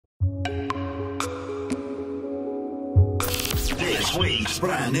This week's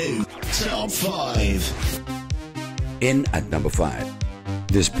brand new Top 5. In at number 5.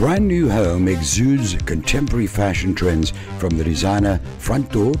 This brand new home exudes contemporary fashion trends from the designer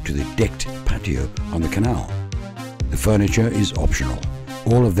front door to the decked patio on the canal. The furniture is optional.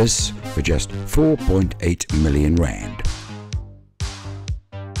 All of this for just 4.8 million rand.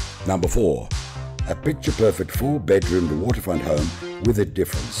 Number 4. A picture-perfect 4-bedroomed waterfront home with a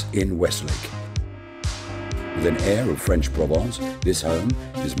difference in Westlake. With an air of French Provence, this home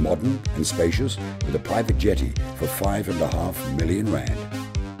is modern and spacious with a private jetty for 5.5 million rand.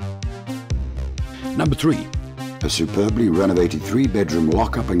 Number 3. A superbly renovated 3-bedroom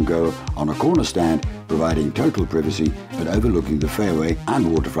lock-up and go on a corner stand, providing total privacy but overlooking the fairway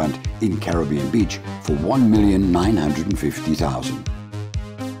and waterfront in Caribbean Beach for 1,950,000.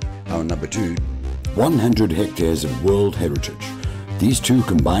 Our number 2. 100 hectares of World Heritage. These two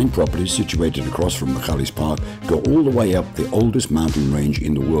combined properties situated across from Magalies Park go all the way up the oldest mountain range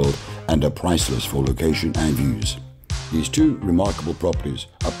in the world and are priceless for location and views. These two remarkable properties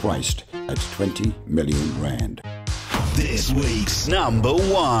are priced at 20 million rand. This week's number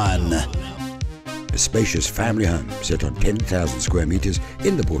 1. A spacious family home set on 10,000 square meters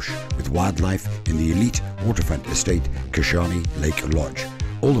in the bush with wildlife in the elite waterfront estate Kashani Lake Lodge.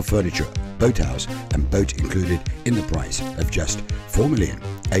 All the furniture, boathouse and boat included in the price of just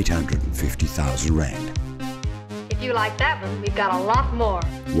 4,850,000 rand. If you like that one, we've got a lot more.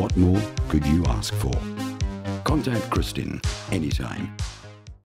 What more could you ask for? Contact Christine anytime.